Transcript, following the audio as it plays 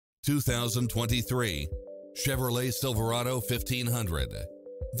2023 Chevrolet Silverado 1500.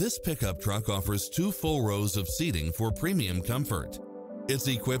 This pickup truck offers 2 full rows of seating for premium comfort. It's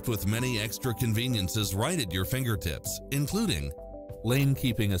equipped with many extra conveniences right at your fingertips, including lane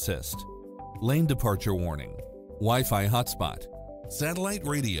keeping assist, lane departure warning, Wi-Fi hotspot, satellite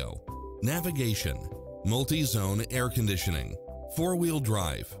radio, navigation, multi-zone air conditioning, 4-wheel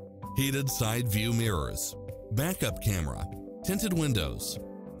drive, heated side view mirrors, backup camera, tinted windows,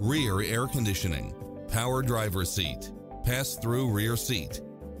 rear air conditioning, power driver seat, pass-through rear seat,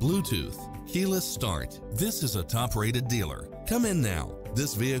 Bluetooth, keyless start. This is a top-rated dealer. Come in now.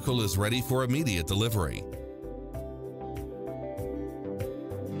 This vehicle is ready for immediate delivery.